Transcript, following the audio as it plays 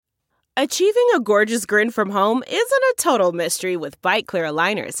Achieving a gorgeous grin from home isn't a total mystery with Byte Clear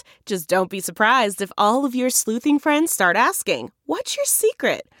aligners. Just don't be surprised if all of your sleuthing friends start asking, "What's your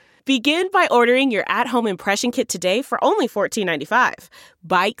secret?" Begin by ordering your at-home impression kit today for only $14.95.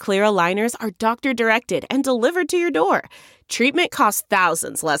 Byte Clear aligners are doctor-directed and delivered to your door. Treatment costs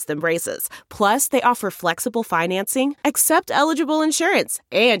thousands less than braces. Plus, they offer flexible financing, accept eligible insurance,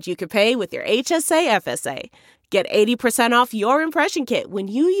 and you can pay with your HSA FSA. Get 80% off your impression kit when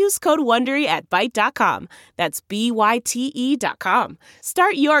you use code WONDERY at Byte.com. That's BYTE.com.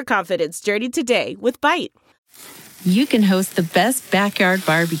 Start your confidence journey today with Byte. You can host the best backyard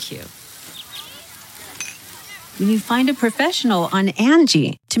barbecue when you find a professional on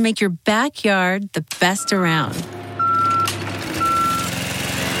Angie to make your backyard the best around.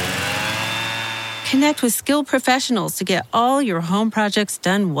 Connect with skilled professionals to get all your home projects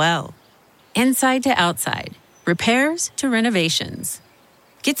done well. Inside to outside, repairs to renovations.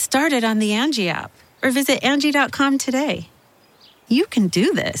 Get started on the Angie app or visit Angie.com today. You can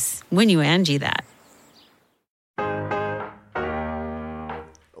do this when you Angie that.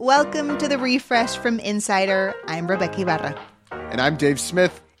 Welcome to the Refresh from Insider. I'm Rebecca Ibarra. And I'm Dave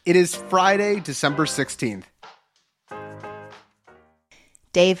Smith. It is Friday, December 16th.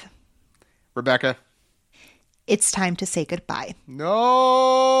 Dave. Rebecca. It's time to say goodbye.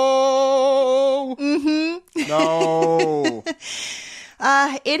 No! Mm-hmm. No!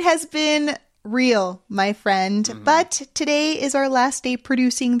 It has been real, my friend. Mm-hmm. But today is our last day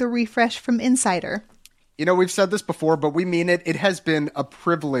producing the Refresh from Insider. You know, we've said this before, but we mean it. It has been a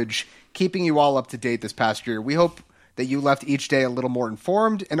privilege keeping you all up to date this past year. We hope that you left each day a little more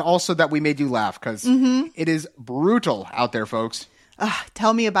informed and also that we made you laugh because it is brutal out there, folks.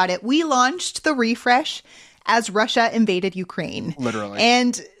 Tell me about it. We launched the Refresh as Russia invaded Ukraine. Literally.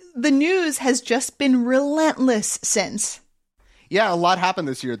 And the news has just been relentless since. Yeah, a lot happened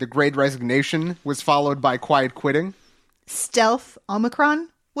this year. The Great Resignation was followed by quiet quitting. Stealth Omicron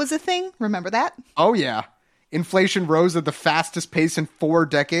was a thing. Remember that? Oh, yeah. Inflation rose at the fastest pace in 4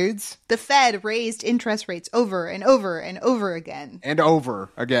 decades. The Fed raised interest rates over and over and over again. And over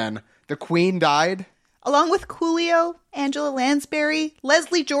again. The Queen died. Along with Coolio, Angela Lansbury,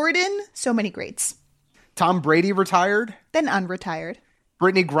 Leslie Jordan, so many greats. Tom Brady retired. Then unretired.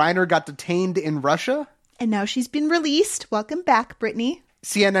 Brittany Griner got detained in Russia. And now she's been released. Welcome back, Brittany.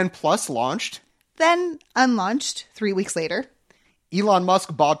 CNN Plus launched. Then unlaunched 3 weeks later. Elon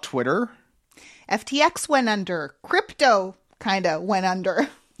Musk bought Twitter. FTX went under. Crypto kind of went under.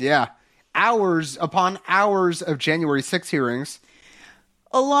 Yeah. Hours upon hours of January 6 hearings.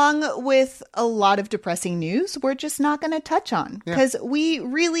 Along with a lot of depressing news we're just not going to touch on because we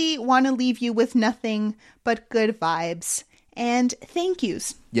really want to leave you with nothing but good vibes and thank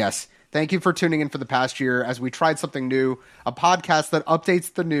yous. Yes. Thank you for tuning in for the past year as we tried something new, a podcast that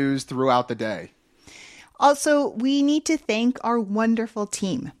updates the news throughout the day. Also, we need to thank our wonderful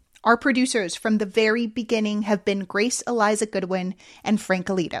team. Our producers from the very beginning have been Grace Eliza Goodwin and Frank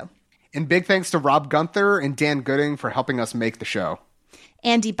Alito. And big thanks to Rob Gunther and Dan Gooding for helping us make the show.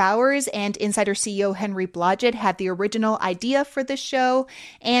 Andy Bowers and Insider CEO Henry Blodgett had the original idea for this show,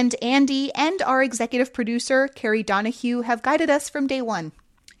 and Andy and our executive producer, Carrie Donahue, have guided us from day one.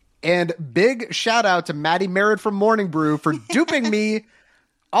 And big shout out to Maddie Merritt from Morning Brew for duping me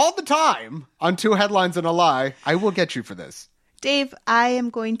all the time on 2 headlines and a lie. I will get you for this. Dave, I am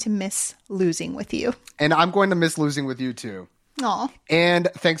going to miss losing with you. And I'm going to miss losing with you too. Aw. And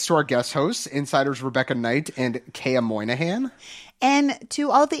thanks to our guest hosts, Insiders Rebecca Knight and Kea Moynihan. And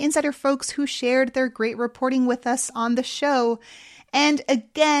to all the Insider folks who shared their great reporting with us on the show. And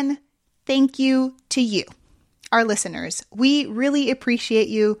again, thank you to you, our listeners. We really appreciate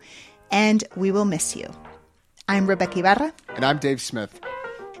you, and we will miss you. I'm Rebecca Ibarra. And I'm Dave Smith.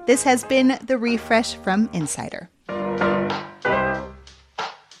 This has been the Refresh from Insider.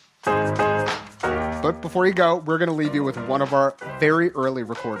 But before you go, we're going to leave you with one of our very early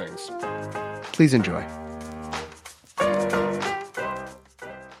recordings. Please enjoy.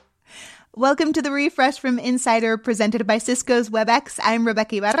 Welcome to the Refresh from Insider, presented by Cisco's WebEx. I'm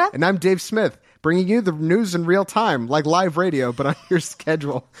Rebecca Ibarra. And I'm Dave Smith, bringing you the news in real time, like live radio, but on your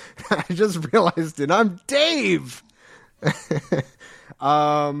schedule. I just realized it. I'm Dave!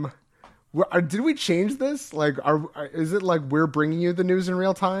 Did we change this? Like, is it like we're bringing you the news in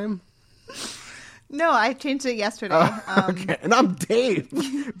real time? No, I changed it yesterday. Okay, and I'm Dave,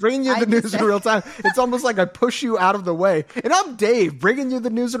 bringing you the news in real time. It's almost like I push you out of the way. And I'm Dave, bringing you the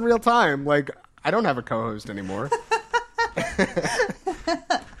news in real time. Like, I don't have a co-host anymore.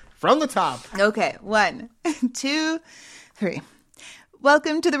 From the top. Okay, 1, 2, 3.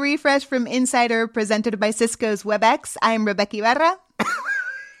 Welcome to the Refresh from Insider, presented by Cisco's WebEx. I'm Rebecca Ibarra.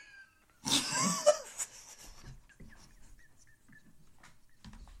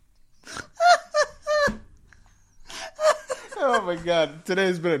 my god,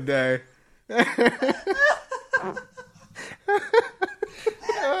 today's been a day. This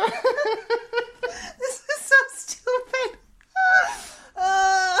is so stupid.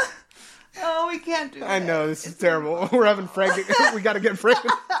 Oh, we can't do that. I know, this is terrible. We're having Frank. We gotta get Frank.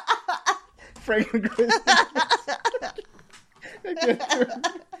 Frank and Chris.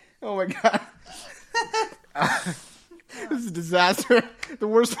 Oh my god. This is a disaster. The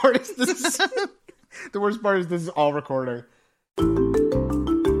worst part is this is all recording.